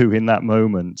can do in that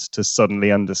moment to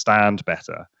suddenly understand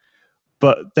better.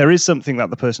 But there is something that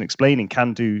the person explaining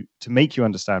can do to make you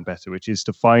understand better, which is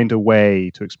to find a way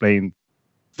to explain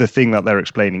the thing that they're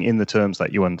explaining in the terms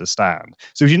that you understand.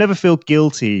 So if you never feel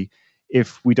guilty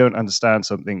if we don't understand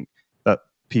something that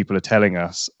people are telling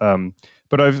us.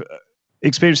 But I've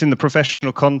experienced in the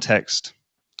professional context,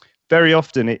 very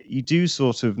often you do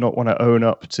sort of not want to own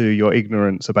up to your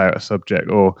ignorance about a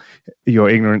subject or your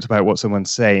ignorance about what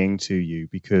someone's saying to you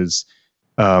because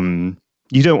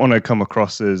you don't want to come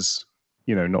across as,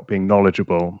 not being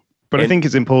knowledgeable. But I think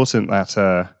it's important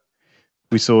that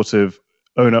We sort of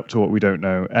own up to what we don't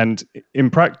know. And in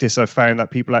practice, I've found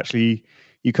that people actually,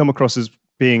 you come across as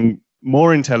being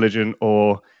more intelligent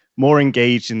or more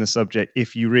engaged in the subject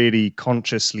if you really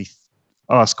consciously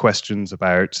ask questions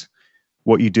about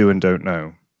what you do and don't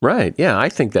know. Right. Yeah, I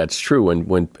think that's true.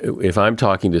 And if I'm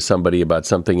talking to somebody about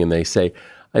something and they say,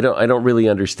 I don't really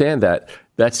understand that,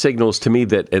 that signals to me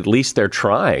that at least they're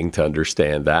trying to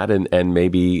understand that, and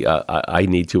maybe I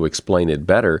need to explain it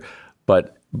better.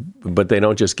 But they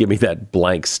don't just give me that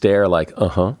blank stare like,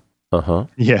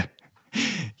 Yeah.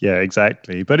 Yeah,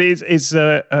 exactly. But it's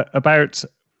about,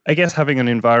 I guess, having an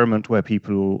environment where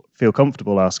people feel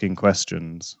comfortable asking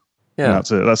questions. Yeah.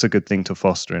 And that's a good thing to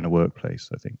foster in a workplace,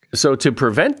 I think. So to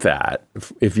prevent that,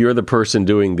 if you're the person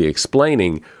doing the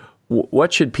explaining,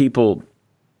 what should people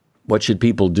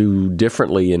do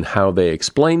differently in how they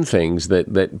explain things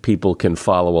that people can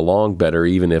follow along better,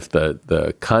 even if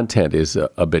the content is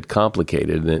a bit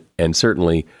complicated? And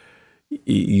certainly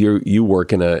you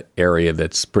work in an area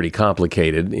that's pretty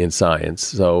complicated in science.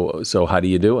 So how do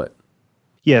you do it?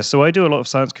 Yeah, so I do a lot of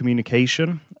science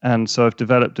communication, and so I've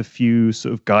developed a few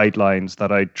sort of guidelines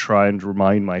that I try and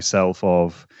remind myself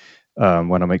of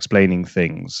when I'm explaining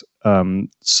things.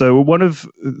 So one of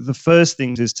the first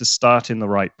things is to start in the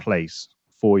right place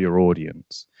for your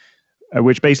audience,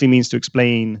 which basically means to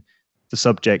explain the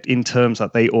subject in terms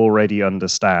that they already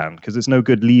understand, because it's no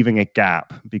good leaving a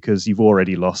gap because you've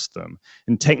already lost them.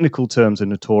 And technical terms are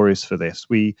notorious for this.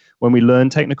 When we learn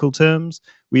technical terms,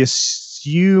 we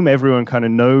assume everyone kind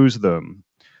of knows them.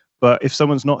 But if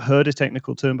someone's not heard a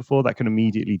technical term before, that can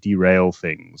immediately derail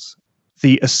things.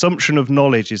 The assumption of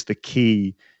knowledge is the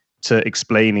key to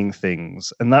explaining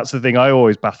things. And that's the thing I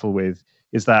always battle with,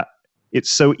 is that it's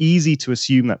so easy to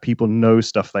assume that people know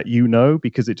stuff that you know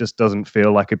because it just doesn't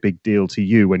feel like a big deal to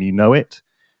you when you know it.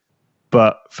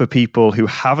 But for people who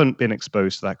haven't been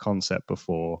exposed to that concept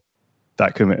before,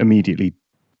 that can immediately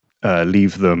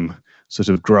leave them sort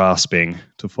of grasping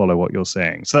to follow what you're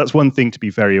saying. So that's one thing to be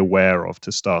very aware of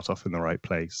to start off in the right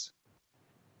place.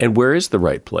 And where is the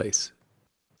right place?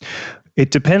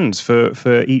 It depends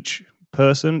for each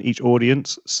person, each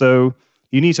audience. So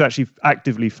you need to actually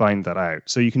actively find that out.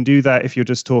 So you can do that if you're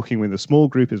just talking with a small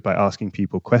group, is by asking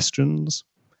people questions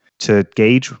to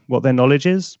gauge what their knowledge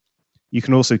is. You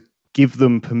can also give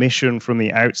them permission from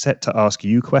the outset to ask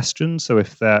you questions. So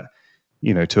if that,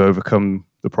 to overcome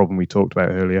the problem we talked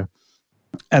about earlier.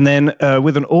 And then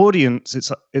with an audience,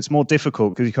 it's more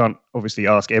difficult because you can't obviously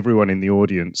ask everyone in the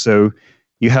audience. So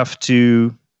you have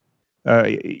to,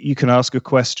 you can ask a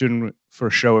question for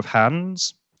a show of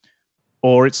hands,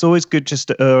 or it's always good just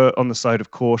to err on the side of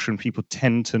caution. People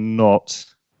tend to not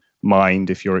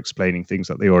mind if you're explaining things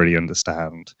that they already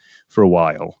understand for a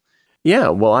while. Yeah,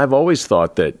 well, I've always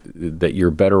thought that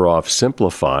you're better off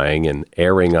simplifying and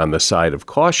erring on the side of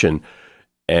caution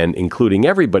and including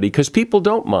everybody, because people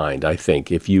don't mind, I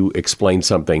think, if you explain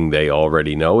something they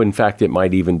already know. In fact, it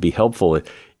might even be helpful.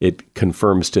 It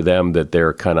confirms to them that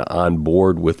they're kind of on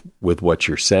board with what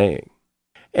you're saying.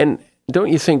 And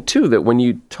don't you think, too, that when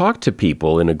you talk to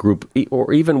people in a group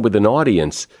or even with an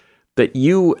audience, that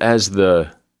you as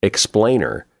the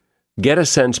explainer get a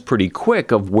sense pretty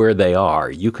quick of where they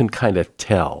are? You can kind of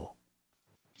tell.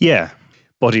 Yeah.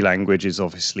 Body language is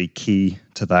obviously key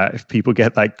to that. If people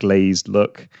get that glazed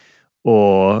look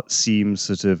or seem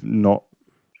sort of not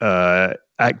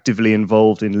actively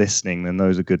involved in listening, then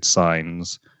those are good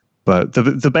signs. But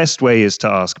the best way is to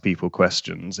ask people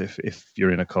questions if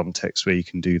you're in a context where you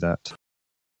can do that.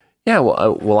 Yeah,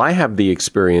 well, I have the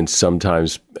experience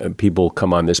sometimes people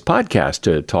come on this podcast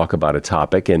to talk about a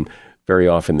topic, and very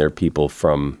often they're people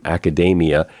from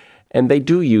academia, and they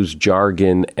do use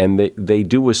jargon, and they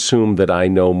do assume that I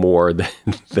know more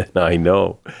than I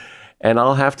know. And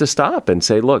I'll have to stop and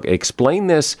say, look, explain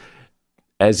this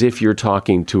as if you're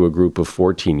talking to a group of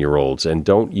 14-year-olds, and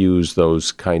don't use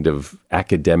those kind of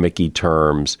academic-y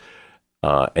terms,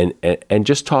 and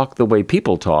just talk the way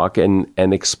people talk, and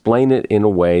explain it in a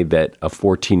way that a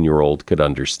 14-year-old could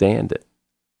understand it.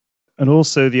 And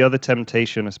also the other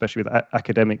temptation, especially with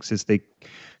academics, is they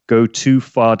go too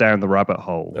far down the rabbit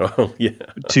hole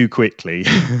too quickly.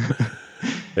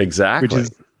 Exactly.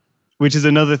 Which is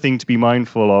another thing to be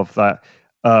mindful of, that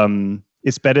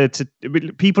it's better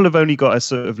people have only got a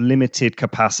sort of limited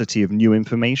capacity of new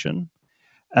information.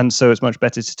 And so it's much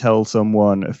better to tell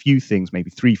someone a few things, maybe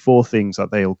 3-4 things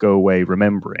that they'll go away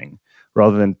remembering,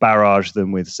 rather than barrage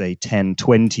them with, say,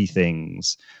 10-20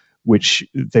 things, which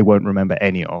they won't remember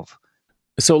any of.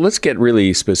 So let's get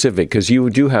really specific, because you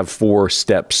do have 4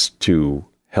 steps to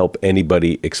help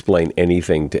anybody explain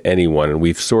anything to anyone. And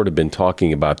we've sort of been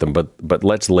talking about them, but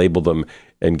let's label them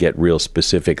and get real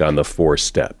specific on the 4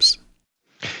 steps.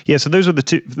 Yeah, so those are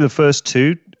the first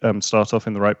two. Start off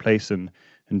in the right place and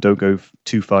don't go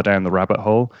too far down the rabbit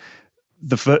hole.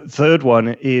 The third one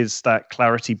is that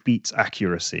clarity beats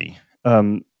accuracy.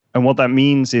 And what that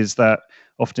means is that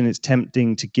often it's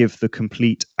tempting to give the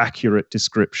complete accurate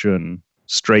description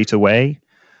straight away.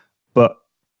 But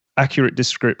accurate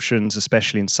descriptions,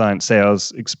 especially in science, say I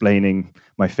was explaining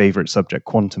my favorite subject,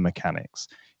 quantum mechanics.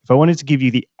 If I wanted to give you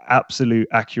the absolute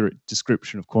accurate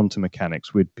description of quantum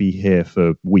mechanics, we'd be here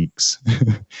for weeks.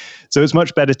 So it's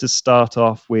much better to start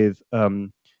off with a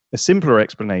simpler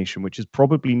explanation, which is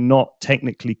probably not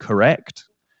technically correct,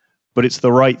 but it's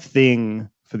the right thing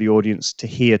for the audience to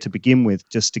hear to begin with,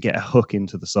 just to get a hook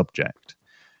into the subject.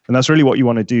 And that's really what you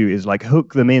want to do, is like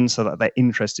hook them in so that they're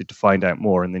interested to find out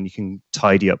more, and then you can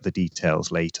tidy up the details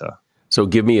later. So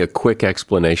give me a quick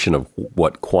explanation of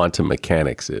what quantum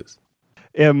mechanics is.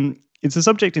 It's a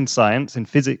subject in science, in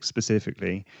physics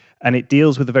specifically, and it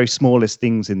deals with the very smallest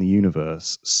things in the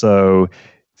universe. So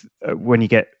when you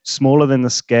get smaller than the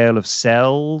scale of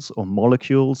cells or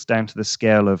molecules, down to the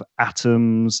scale of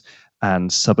atoms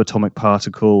and subatomic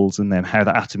particles, and then how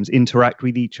the atoms interact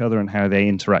with each other and how they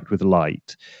interact with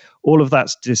light. All of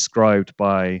that's described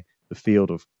by the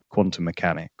field of quantum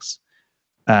mechanics.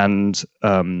 And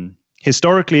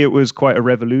historically, it was quite a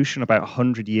revolution about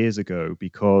 100 years ago,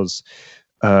 because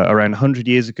around 100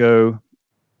 years ago,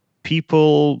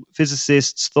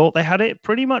 physicists thought they had it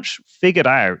pretty much figured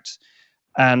out.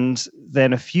 And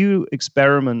then a few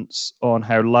experiments on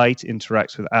how light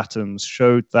interacts with atoms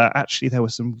showed that actually there were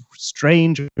some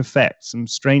strange effects, some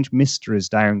strange mysteries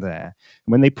down there.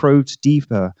 And when they probed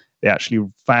deeper, they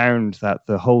actually found that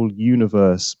the whole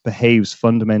universe behaves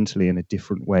fundamentally in a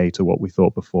different way to what we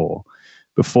thought before.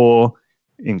 Before,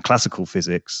 in classical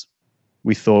physics,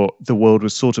 we thought the world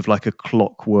was sort of like a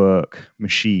clockwork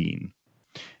machine,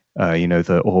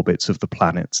 the orbits of the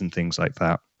planets and things like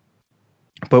that.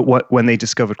 But when they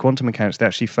discovered quantum mechanics, they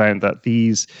actually found that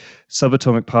these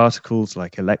subatomic particles,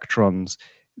 like electrons,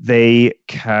 they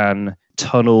can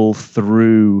tunnel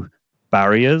through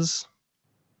barriers,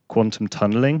 quantum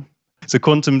tunneling. So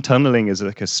quantum tunneling is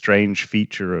like a strange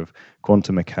feature of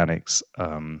quantum mechanics.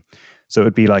 So it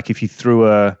would be like if you threw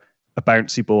a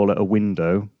bouncy ball at a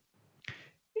window,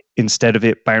 instead of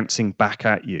it bouncing back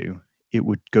at you, it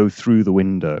would go through the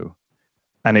window.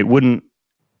 And it wouldn't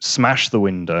smash the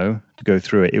window to go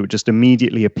through it. It would just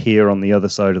immediately appear on the other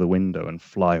side of the window and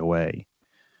fly away.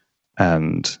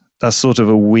 And that's sort of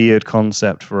a weird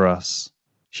concept for us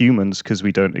humans, because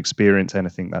we don't experience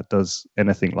anything that does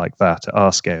anything like that at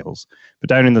our scales. But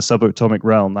down in the subatomic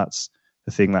realm, that's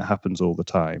the thing that happens all the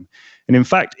time. And in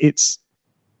fact,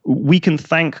 we can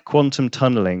thank quantum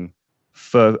tunneling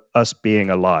for us being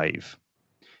alive,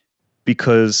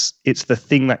 because it's the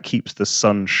thing that keeps the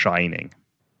sun shining.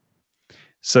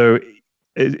 So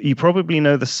you probably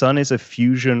know the sun is a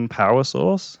fusion power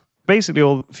source. Basically,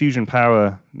 all fusion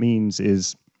power means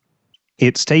is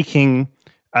it's taking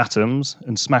atoms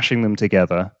and smashing them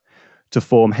together to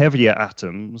form heavier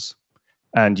atoms,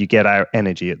 and you get out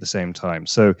energy at the same time.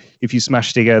 So if you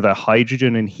smash together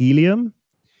hydrogen and helium,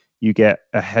 you get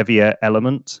a heavier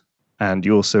element, and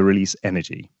you also release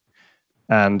energy.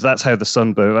 And that's how the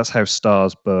sun burns, that's how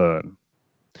stars burn.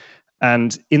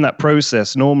 And in that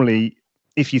process, normally,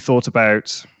 if you thought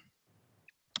about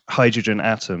hydrogen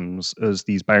atoms as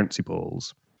these bouncy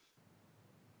balls,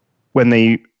 when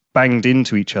they banged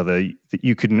into each other,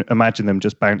 you could imagine them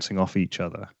just bouncing off each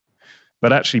other.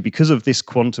 But actually, because of this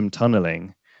quantum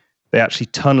tunneling, they actually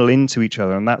tunnel into each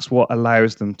other, and that's what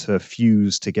allows them to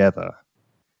fuse together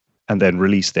and then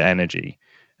release the energy.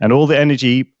 And all the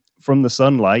energy from the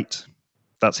sunlight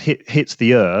that's hits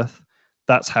the earth,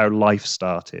 that's how life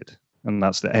started. And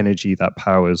that's the energy that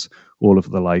powers all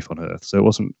of the life on Earth. So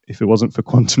if it wasn't for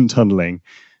quantum tunneling,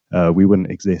 we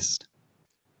wouldn't exist.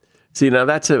 See, now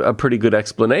that's a pretty good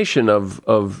explanation of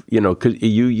 'cause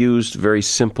you used very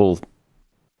simple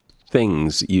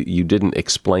things. You didn't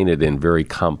explain it in very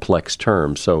complex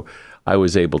terms. So I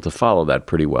was able to follow that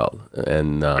pretty well.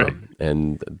 And Right.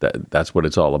 and that's what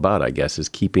it's all about, I guess, is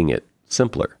keeping it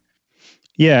simpler.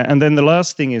 Yeah, and then the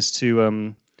last thing is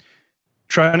to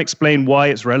try and explain why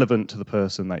it's relevant to the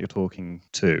person that you're talking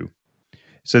to.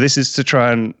 So this is to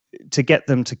try and to get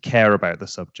them to care about the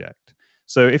subject.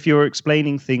 So if you're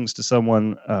explaining things to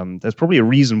someone, there's probably a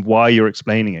reason why you're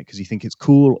explaining it, because you think it's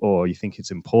cool or you think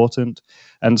it's important.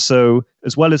 And so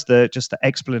as well as just the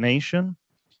explanation,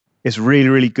 it's really,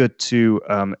 really good to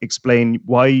explain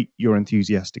why you're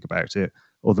enthusiastic about it.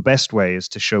 Or the best way is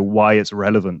to show why it's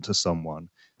relevant to someone.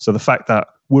 So the fact that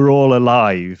we're all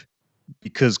alive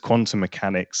because quantum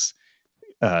mechanics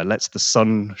lets the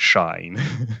sun shine,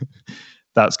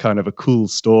 that's kind of a cool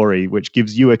story, which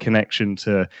gives you a connection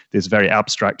to this very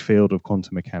abstract field of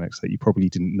quantum mechanics that you probably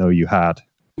didn't know you had.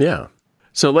 Yeah.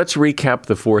 So let's recap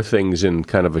the 4 things in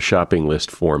kind of a shopping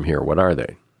list form here. What are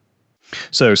they?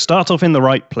 So start off in the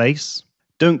right place.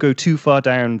 Don't go too far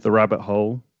down the rabbit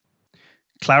hole.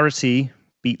 Clarity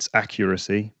beats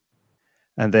accuracy.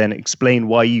 And then explain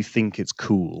why you think it's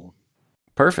cool.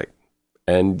 Perfect.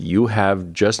 And you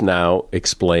have just now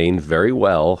explained very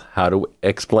well how to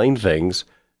explain things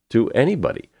to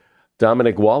anybody.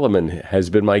 Dominic Walleman has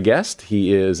been my guest.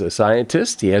 He is a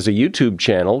scientist. He has a YouTube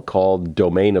channel called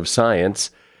Domain of Science,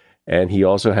 and he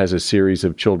also has a series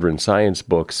of children's science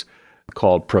books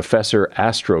called Professor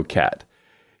Astrocat.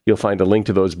 You'll find a link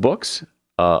to those books,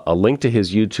 a link to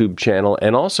his YouTube channel,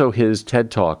 and also his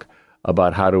TED Talk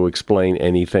about how to explain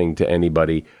anything to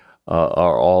anybody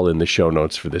are all in the show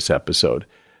notes for this episode.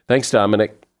 Thanks,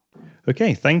 Dominic.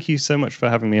 Okay, thank you so much for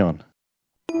having me on.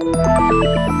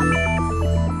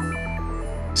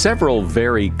 Several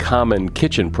very common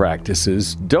kitchen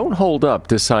practices don't hold up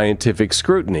to scientific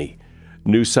scrutiny.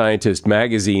 New Scientist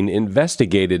magazine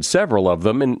investigated several of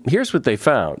them, and here's what they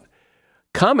found.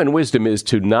 Common wisdom is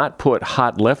to not put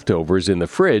hot leftovers in the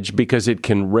fridge because it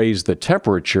can raise the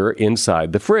temperature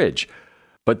inside the fridge.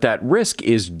 But that risk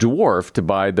is dwarfed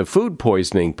by the food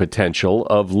poisoning potential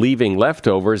of leaving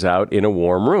leftovers out in a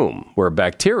warm room, where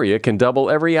bacteria can double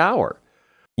every hour.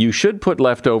 You should put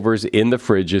leftovers in the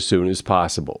fridge as soon as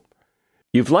possible.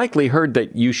 You've likely heard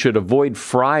that you should avoid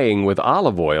frying with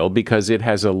olive oil because it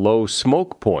has a low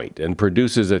smoke point and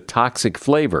produces a toxic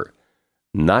flavor.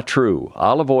 Not true.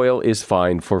 Olive oil is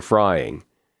fine for frying.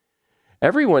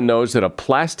 Everyone knows that a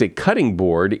plastic cutting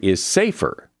board is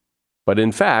safer, but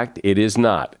in fact, it is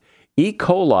not. E.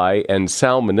 coli and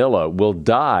salmonella will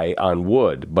die on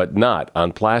wood, but not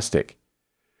on plastic.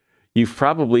 You've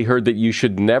probably heard that you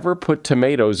should never put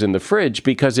tomatoes in the fridge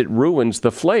because it ruins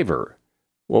the flavor.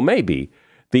 Well, maybe.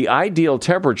 The ideal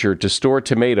temperature to store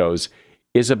tomatoes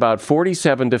is about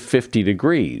 47 to 50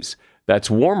 degrees.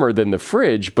 That's warmer than the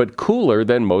fridge, but cooler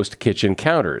than most kitchen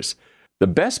counters. The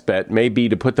best bet may be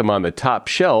to put them on the top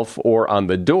shelf or on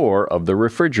the door of the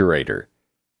refrigerator.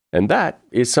 And that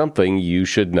is something you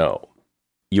should know.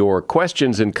 Your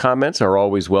questions and comments are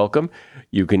always welcome.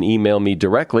 You can email me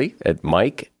directly at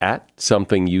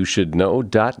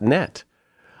mike@somethingyoushouldknow.net.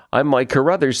 I'm Mike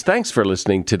Carruthers. Thanks for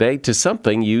listening today to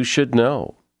Something You Should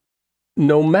Know.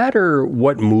 No matter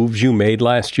what moves you made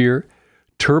last year,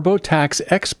 TurboTax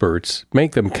experts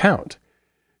make them count.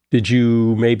 Did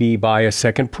you maybe buy a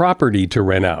second property to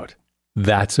rent out?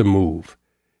 That's a move.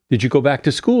 Did you go back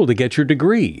to school to get your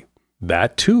degree?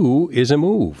 That too is a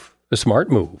move, a smart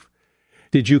move.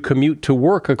 Did you commute to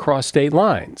work across state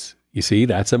lines? You see,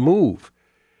 that's a move.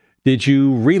 Did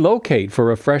you relocate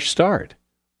for a fresh start?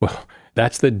 Well,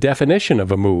 that's the definition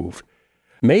of a move.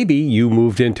 Maybe you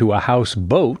moved into a house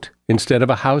boat instead of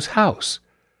a house.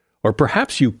 Or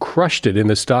perhaps you crushed it in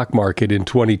the stock market in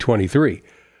 2023.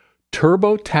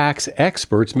 TurboTax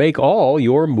experts make all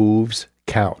your moves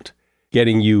count,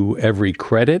 getting you every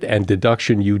credit and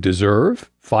deduction you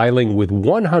deserve, filing with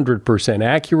 100%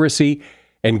 accuracy,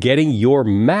 and getting your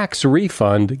max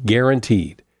refund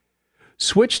guaranteed.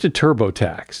 Switch to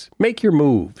TurboTax, make your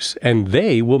moves, and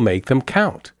they will make them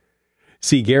count.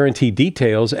 See guarantee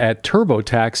details at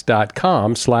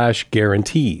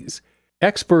turbotax.com/guarantees.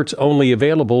 Experts only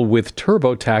available with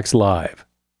TurboTax Live.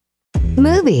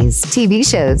 Movies, TV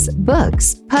shows,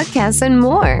 books, podcasts, and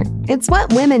more. It's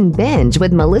What Women Binge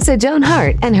with Melissa Joan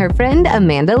Hart and her friend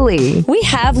Amanda Lee. We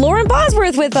have Lauren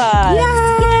Bosworth with us.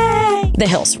 Yay! The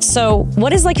Hills. So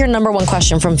what is like your number one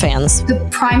question from fans? The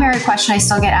primary question I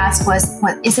still get asked was,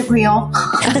 "What is it real?"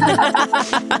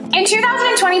 In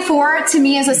 2024, to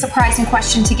me, is a surprising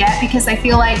question to get because I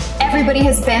feel like everybody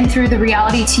has been through the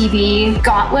reality TV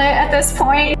gauntlet at this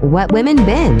point. What Women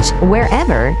Binge,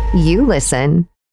 wherever you listen.